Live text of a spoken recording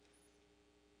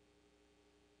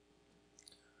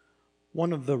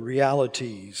One of the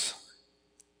realities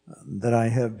that I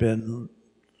have been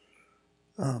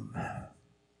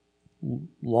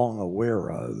long aware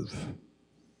of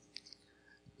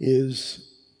is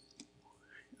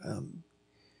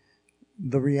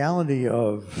the reality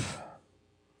of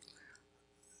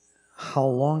how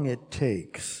long it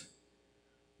takes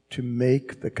to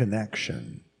make the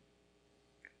connection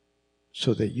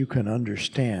so that you can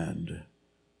understand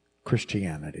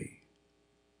Christianity.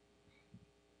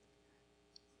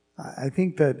 I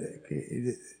think that,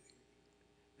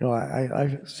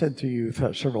 I've said to you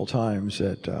several times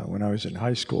that when I was in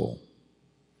high school,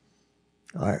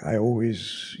 I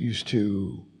always used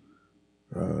to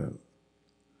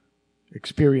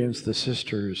experience the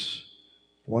sisters,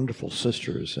 wonderful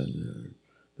sisters, and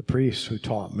the priests who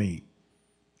taught me.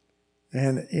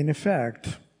 And in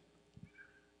effect,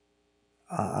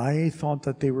 I thought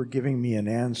that they were giving me an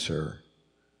answer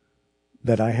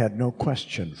that I had no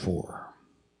question for.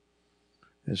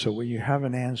 And so when you have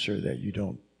an answer that you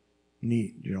don't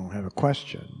have a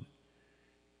question,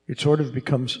 it sort of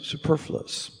becomes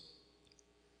superfluous.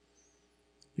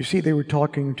 You see, they were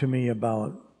talking to me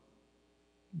about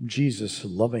Jesus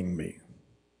loving me.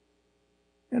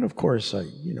 And of course,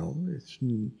 it's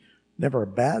never a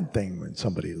bad thing when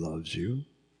somebody loves you.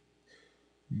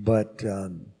 But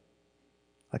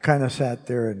I kind of sat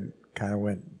there and kind of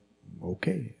went,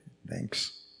 okay,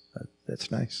 thanks.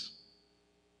 That's nice.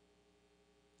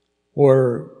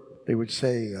 Or they would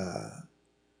say,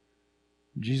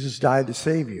 Jesus died to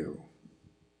save you.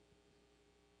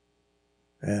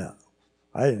 Yeah,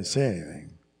 I didn't say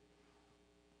anything.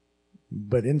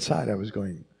 But inside I was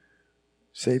going,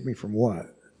 save me from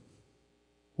what?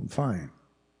 I'm fine.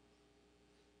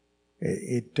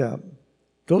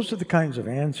 Those are the kinds of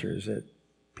answers that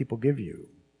people give you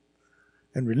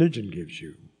and religion gives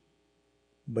you,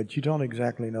 but you don't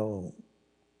exactly know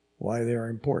why they're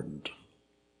important.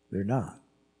 They're not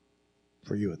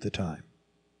for you at the time.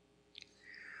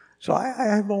 So I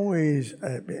have always,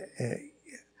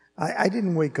 I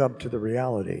didn't wake up to the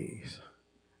realities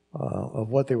of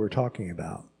what they were talking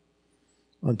about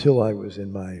until I was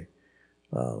in my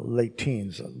late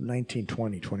teens, 19,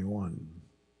 20, 21.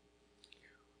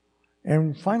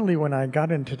 And finally, when I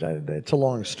got into that, it's a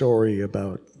long story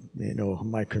about,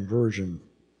 my conversion.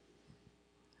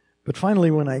 But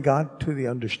finally, when I got to the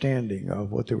understanding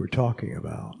of what they were talking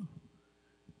about,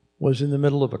 was in the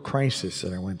middle of a crisis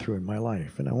that I went through in my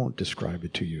life. And I won't describe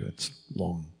it to you, it's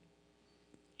long.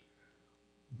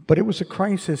 But it was a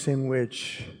crisis in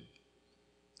which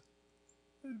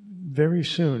very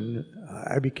soon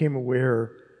I became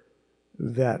aware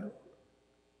that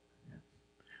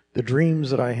the dreams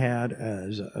that I had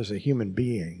as a human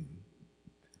being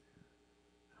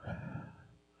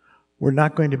were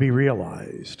not going to be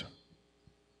realized.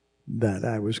 That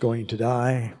I was going to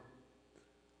die.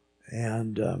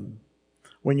 And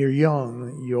when you're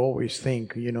young, you always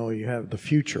think, you have the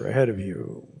future ahead of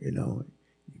you. You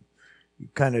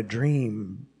kind of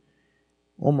dream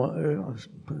almost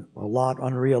a lot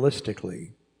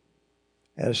unrealistically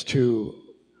as to,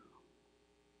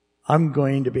 I'm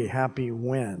going to be happy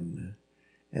when.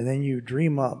 And then you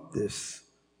dream up this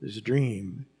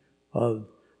dream of,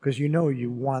 because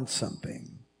you want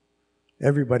something.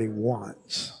 Everybody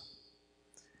wants.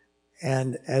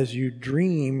 And as you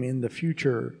dream in the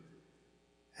future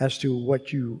as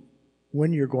to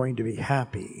when you're going to be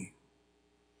happy,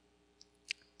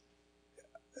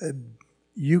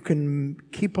 you can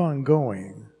keep on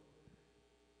going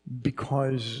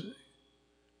because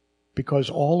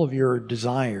all of your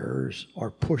desires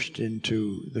are pushed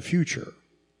into the future.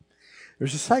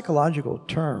 There's a psychological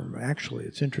term, actually,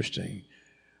 it's interesting.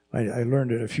 I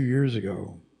learned it a few years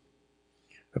ago.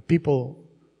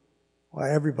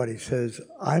 Everybody says,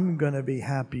 I'm going to be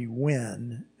happy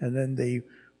when, and then they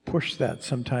push that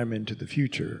sometime into the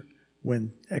future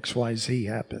when XYZ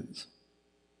happens.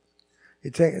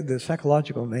 The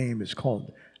psychological name is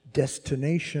called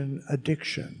destination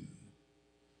addiction.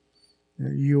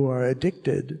 You are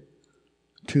addicted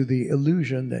to the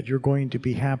illusion that you're going to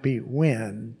be happy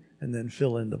when, and then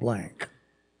fill in the blank.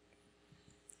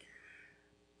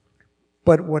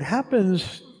 But what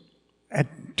happens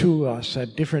to us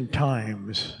at different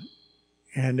times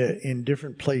and in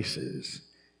different places,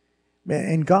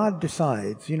 and God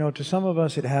decides, to some of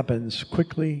us it happens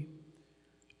quickly,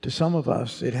 to some of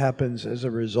us it happens as a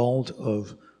result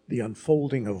of the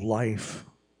unfolding of life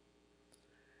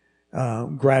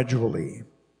gradually.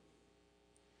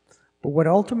 But what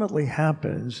ultimately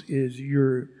happens is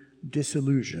you're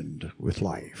disillusioned with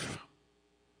life.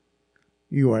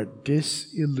 You are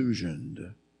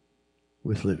disillusioned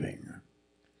with living.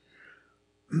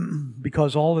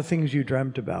 because all the things you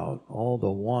dreamt about, all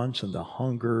the wants and the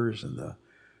hungers and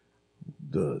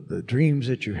the dreams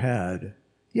that you had,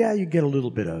 yeah, you get a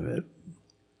little bit of it.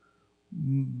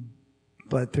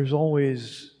 But there's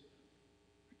always,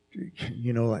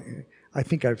 I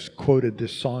think I've quoted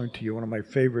this song to you, one of my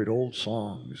favorite old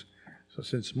songs. So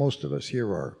since most of us here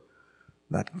are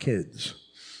not kids,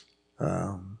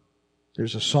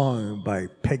 there's a song by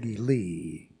Peggy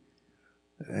Lee,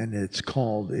 and it's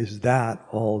called, "Is That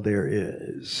All There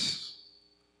Is?"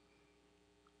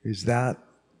 Is that,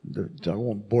 I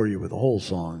won't bore you with the whole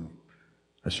song.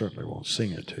 I certainly won't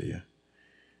sing it to you.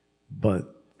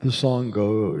 But the song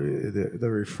the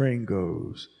refrain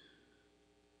goes,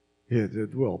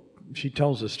 she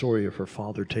tells the story of her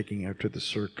father taking her to the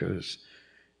circus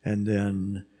and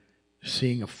then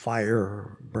seeing a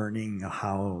fire burning a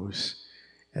house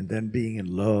and then being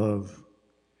in love.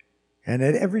 And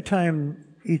at every time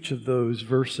each of those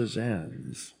verses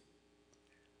ends,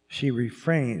 she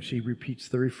repeats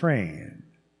the refrain.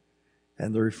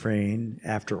 And the refrain,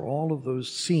 after all of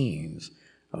those scenes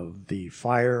of the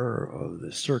fire, of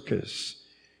the circus,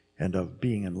 and of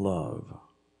being in love,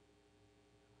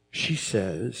 she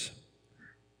says,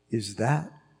 "Is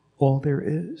that all there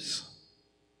is?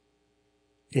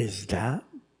 Is that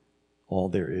all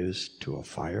there is to a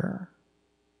fire?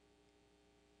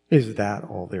 Is that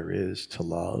all there is to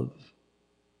love?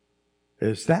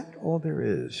 Is that all there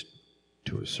is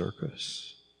to a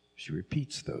circus?" She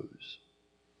repeats those.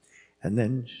 And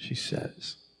then she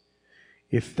says,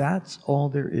 "If that's all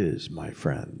there is, my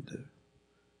friend,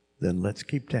 then let's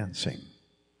keep dancing.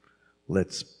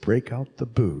 Let's break out the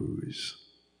booze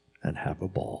and have a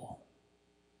ball.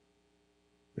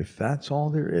 If that's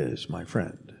all there is, my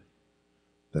friend,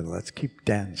 then let's keep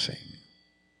dancing.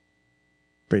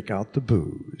 Break out the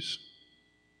booze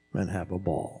and have a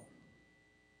ball."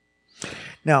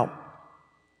 Now,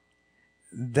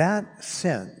 that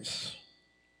sense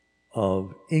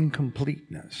of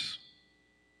incompleteness,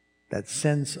 that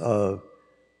sense of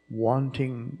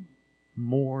wanting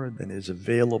more than is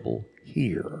available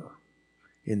here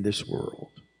in this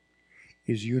world,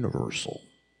 is universal.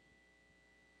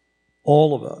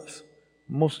 All of us,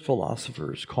 most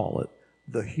philosophers call it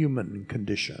the human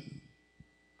condition.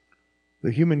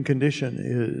 The human condition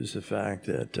is the fact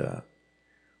that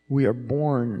we are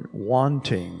born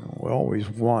wanting. We always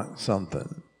want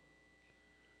something.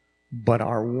 But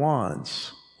our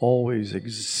wants always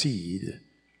exceed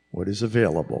what is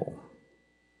available.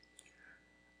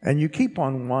 And you keep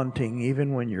on wanting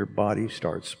even when your body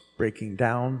starts breaking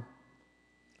down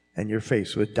and you're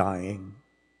faced with dying.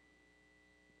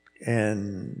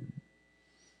 And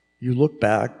you look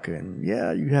back and,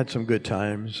 yeah, you had some good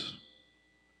times,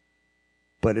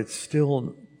 but it's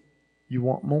still, you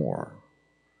want more.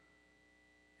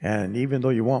 And even though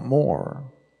you want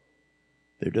more,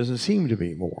 there doesn't seem to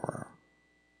be more.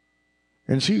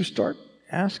 And so you start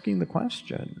asking the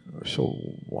question, so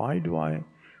why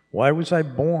was I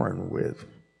born with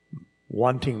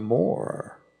wanting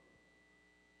more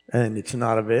and it's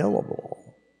not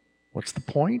available? What's the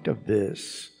point of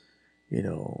this?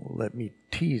 Let me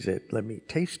tease it, let me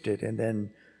taste it, and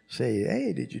then say,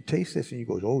 "Hey, did you taste this?" And he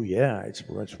goes, "Oh yeah, it's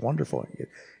wonderful.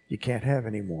 You can't have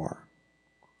any more."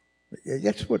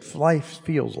 That's what life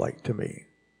feels like to me.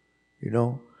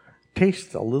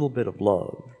 Taste a little bit of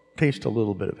love, taste a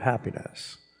little bit of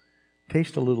happiness,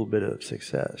 taste a little bit of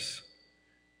success.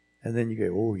 And then you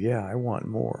go, "Oh yeah, I want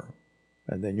more."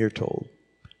 And then you're told,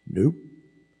 "Nope,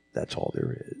 that's all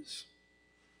there is."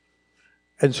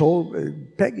 And so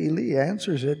Peggy Lee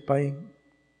answers it by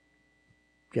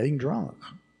getting drunk.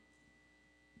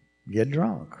 Get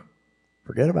drunk.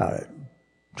 Forget about it.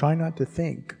 Try not to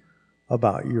think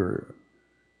about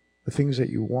the things that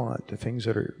you want, the things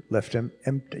that are left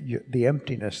empty, the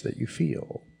emptiness that you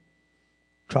feel.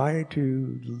 Try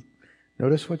to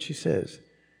notice what she says.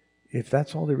 If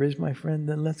that's all there is, my friend,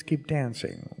 then let's keep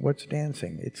dancing. What's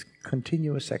dancing? It's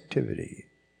continuous activity.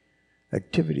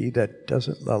 Activity that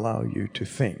doesn't allow you to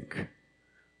think.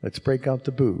 Let's break out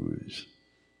the booze.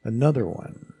 Another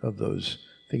one of those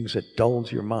things that dulls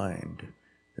your mind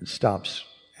and stops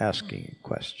asking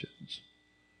questions.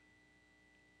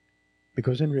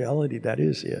 Because in reality, that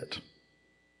is it.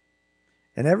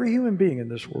 And every human being in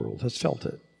this world has felt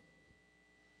it.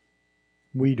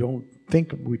 We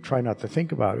try not to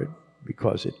think about it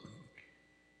because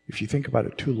if you think about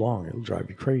it too long, it'll drive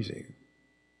you crazy.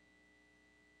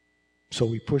 So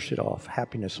we push it off.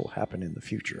 Happiness will happen in the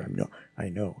future. I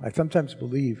know. I sometimes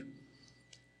believe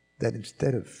that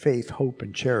instead of faith, hope,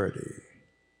 and charity,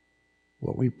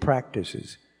 what we practice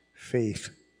is faith,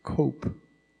 cope,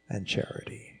 and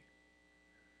charity.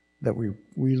 That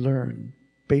we learn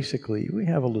basically, we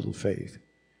have a little faith,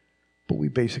 but we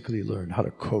basically learn how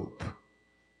to cope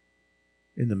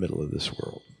in the middle of this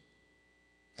world.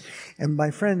 And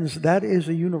my friends, that is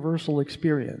a universal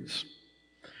experience.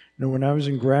 You know, when I was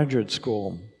in graduate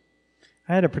school,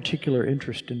 I had a particular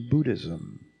interest in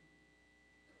Buddhism.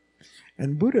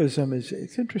 And Buddhism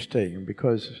it's interesting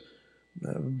because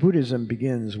Buddhism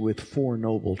begins with 4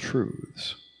 noble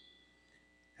truths.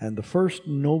 And the first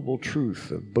noble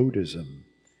truth of Buddhism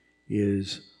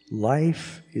is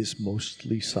life is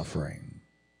mostly suffering.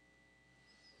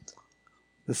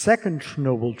 The second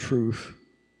noble truth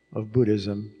of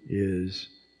Buddhism is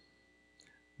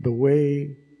the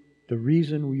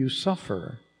reason you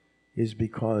suffer is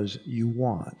because you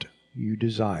want, you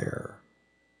desire.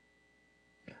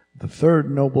 The third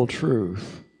noble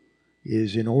truth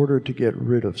is in order to get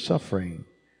rid of suffering,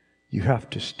 you have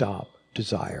to stop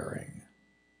desiring.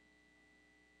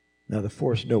 Now the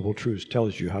fourth noble truth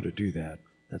tells you how to do that.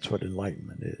 That's what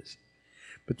enlightenment is.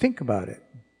 But think about it.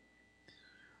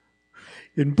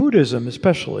 In Buddhism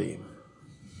especially,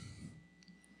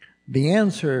 the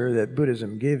answer that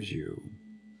Buddhism gives you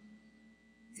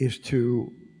is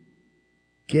to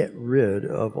get rid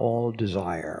of all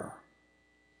desire.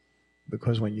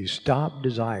 Because when you stop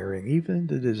desiring, even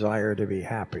the desire to be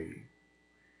happy,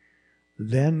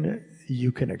 then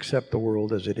you can accept the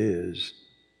world as it is,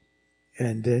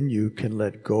 and then you can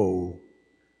let go.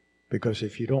 Because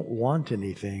if you don't want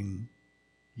anything,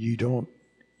 you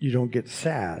don't get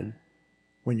sad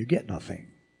when you get nothing.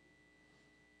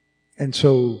 And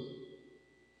so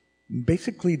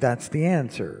basically that's the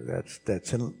answer.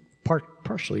 That's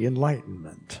partially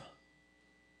enlightenment.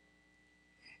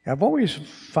 I've always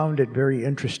found it very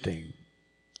interesting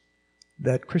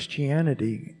that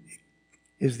Christianity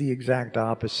is the exact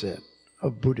opposite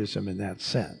of Buddhism in that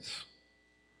sense.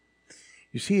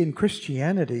 You see, in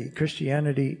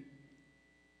Christianity,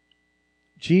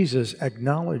 Jesus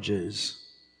acknowledges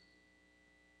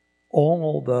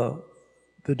all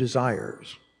the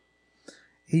desires.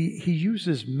 He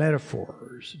uses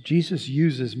metaphors. Jesus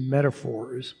uses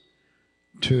metaphors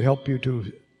to help you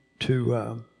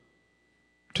to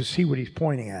see what he's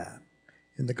pointing at.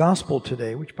 In the gospel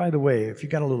today, which by the way, if you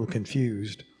got a little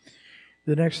confused,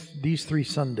 these 3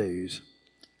 Sundays,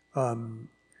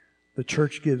 the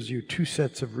church gives you 2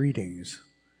 sets of readings,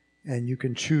 and you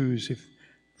can choose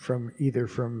from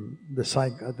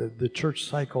the church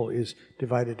cycle is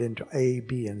divided into A,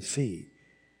 B, and C.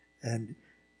 And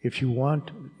if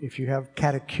you have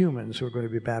catechumens who are going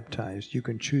to be baptized, you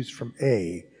can choose from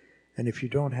A. And if you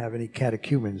don't have any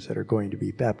catechumens that are going to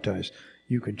be baptized,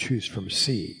 you can choose from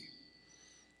C.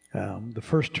 The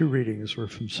first 2 readings were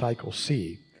from cycle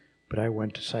C, but I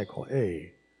went to cycle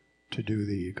A to do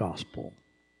the gospel.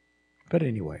 But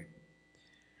anyway,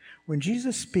 when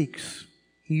Jesus speaks,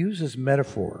 he uses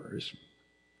metaphors.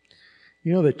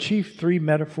 You know the chief 3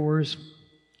 metaphors?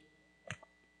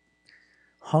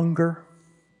 Hunger,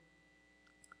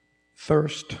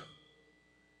 thirst,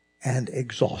 and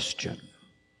exhaustion.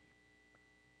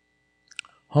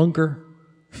 Hunger,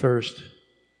 thirst,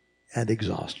 and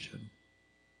exhaustion.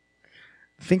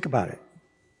 Think about it.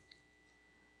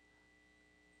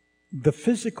 The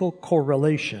physical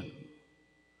correlation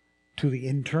to the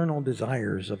internal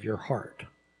desires of your heart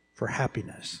for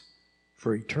happiness,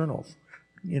 for eternal,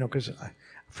 because a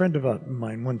friend of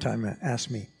mine one time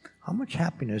asked me, how much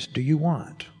happiness do you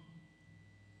want?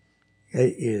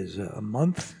 Is a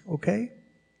month okay?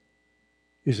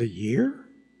 Is a year?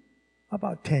 How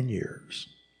about 10 years?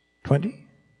 20?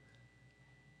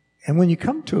 And when you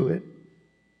come to it,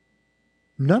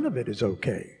 none of it is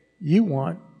okay. You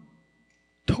want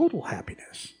total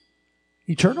happiness,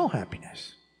 eternal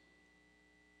happiness.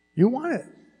 You want it.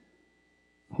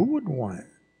 Who wouldn't want it?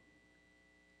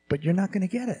 But you're not going to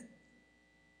get it.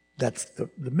 That's the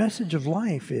message of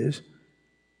life is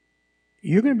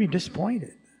you're going to be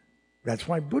disappointed. That's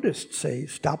why Buddhists say,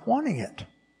 stop wanting it.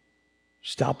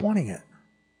 Stop wanting it.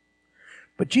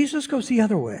 But Jesus goes the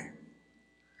other way.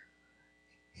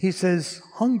 He says,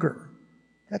 hunger.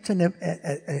 That's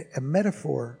a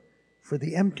metaphor for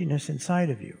the emptiness inside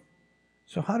of you.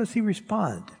 So how does he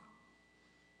respond?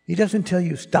 He doesn't tell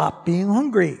you, stop being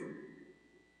hungry.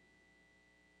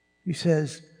 He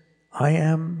says, I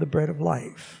am the bread of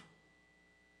life.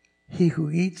 He who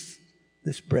eats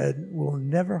this bread will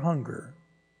never hunger.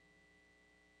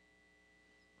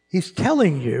 He's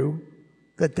telling you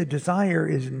that the desire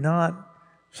is not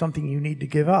something you need to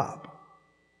give up.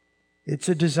 It's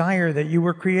a desire that you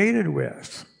were created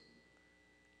with.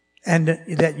 And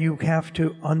that you have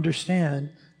to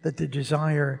understand that the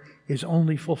desire is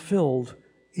only fulfilled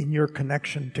in your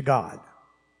connection to God.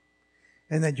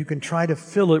 and that you can try to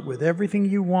fill it with everything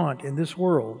you want in this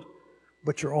world,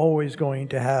 but you're always going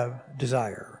to have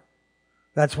desire.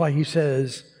 That's why he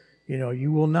says,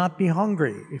 you will not be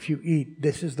hungry if you eat.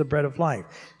 This is the bread of life.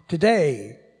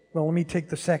 Today, well, let me take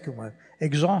the second one.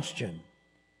 Exhaustion.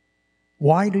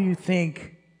 Why do you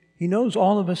think he knows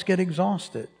all of us get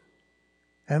exhausted?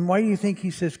 And why do you think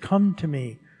he says, come to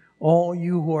me, all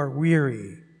you who are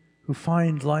weary, who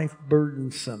find life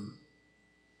burdensome,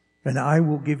 and I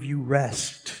will give you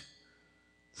rest.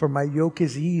 For my yoke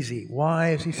is easy.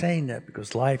 Why is he saying that?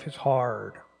 Because life is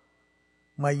hard.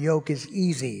 My yoke is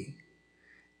easy,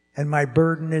 and my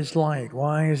burden is light.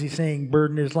 Why is he saying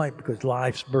burden is light? Because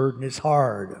life's burden is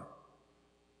hard.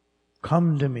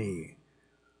 Come to me.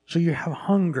 So you have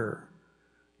hunger.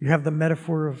 You have the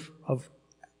metaphor of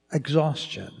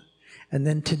exhaustion. And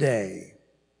then today,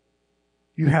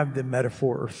 you have the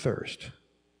metaphor of thirst.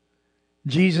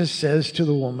 Jesus says to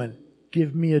the woman,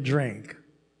 give me a drink.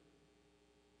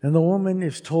 And the woman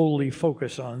is totally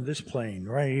focused on this plane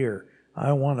right here.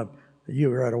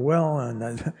 You're at a well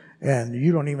and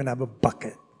you don't even have a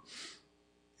bucket.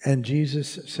 And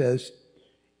Jesus says,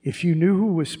 if you knew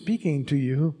who was speaking to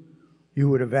you, you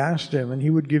would have asked him and he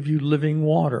would give you living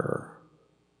water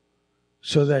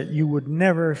so that you would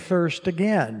never thirst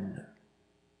again.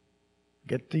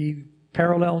 Get the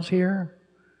parallels here?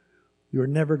 You're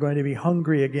never going to be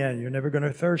hungry again. You're never going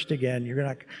to thirst again. You're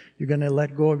going to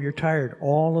let go of your tired.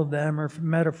 All of them are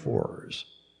metaphors.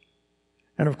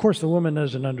 And of course, the woman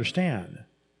doesn't understand.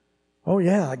 Oh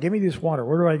yeah, give me this water.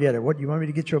 Where do I get it? What, you want me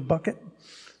to get you a bucket?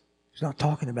 He's not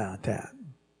talking about that.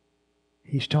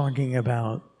 He's talking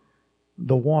about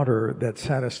the water that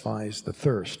satisfies the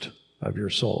thirst of your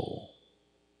soul.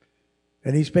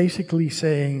 And he's basically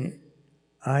saying,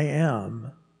 I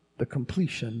am the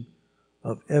completion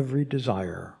of every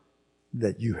desire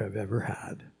that you have ever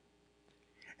had.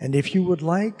 And if you would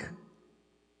like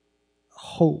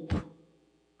hope,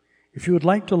 if you would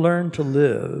like to learn to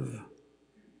live,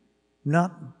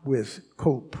 not with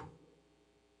cope,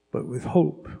 but with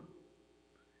hope,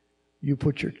 you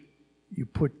put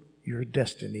your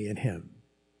destiny in him.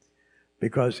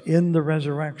 Because in the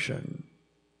resurrection,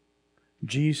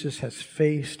 Jesus has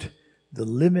faced the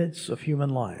limits of human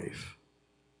life,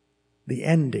 the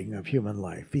ending of human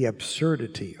life, the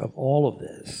absurdity of all of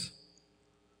this.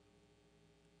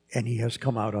 And he has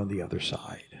come out on the other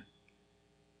side.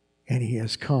 And he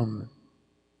has come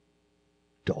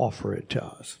to offer it to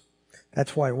us.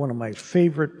 That's why one of my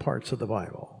favorite parts of the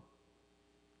Bible,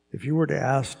 if you were to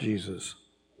ask Jesus,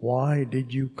 why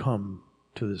did you come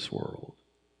to this world?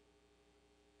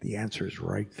 The answer is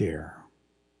right there.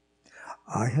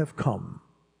 I have come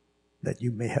that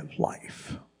you may have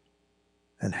life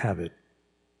and have it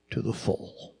to the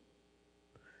full.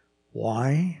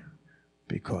 Why?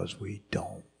 Because we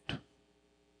don't.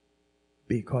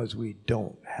 Because we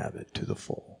don't have it to the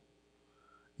full.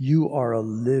 You are a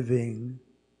living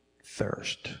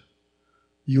thirst.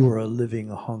 You are a living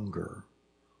hunger.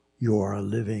 You are a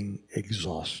living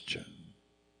exhaustion.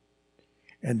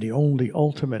 And the only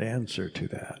ultimate answer to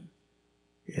that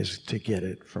is to get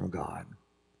it from God.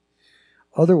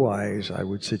 Otherwise, I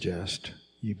would suggest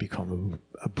you become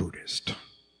a Buddhist.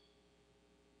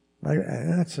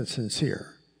 That's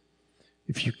sincere.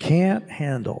 If you can't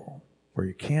handle or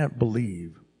you can't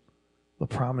believe the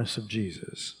promise of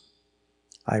Jesus,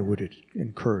 I would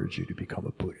encourage you to become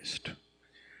a Buddhist.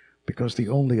 Because the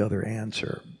only other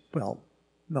answer,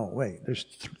 there's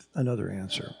another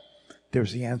answer.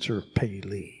 There's the answer of Peggy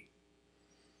Lee.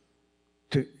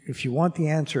 If you want the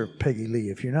answer of Peggy Lee,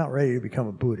 if you're not ready to become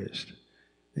a Buddhist,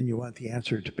 and you want the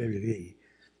answer to Peggy Lee,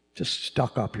 just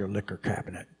stock up your liquor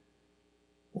cabinet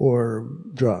or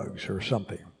drugs or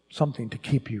something to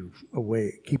keep you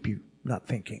away, keep you not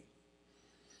thinking.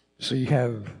 So you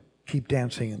have keep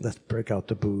dancing and let's break out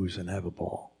the booze and have a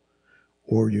ball.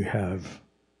 Or you have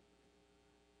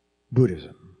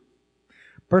Buddhism.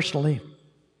 Personally,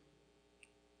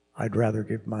 I'd rather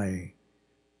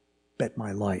bet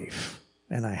my life,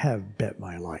 and I have bet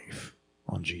my life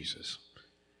on Jesus.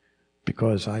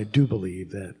 Because I do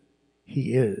believe that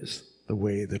he is the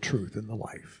way, the truth, and the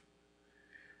life.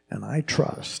 And I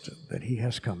trust that he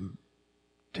has come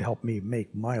to help me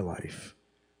make my life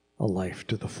a life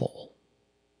to the full.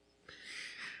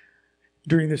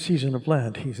 During the season of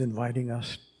Lent, he's inviting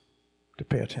us to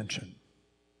pay attention.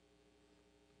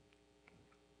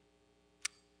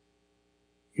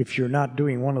 If you're not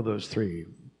doing one of those three,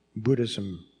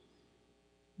 Buddhism,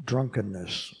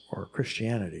 drunkenness, or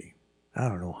Christianity, I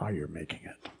don't know how you're making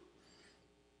it.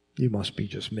 You must be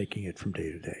just making it from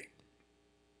day to day.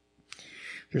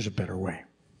 There's a better way.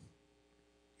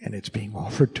 And it's being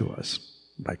offered to us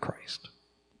by Christ.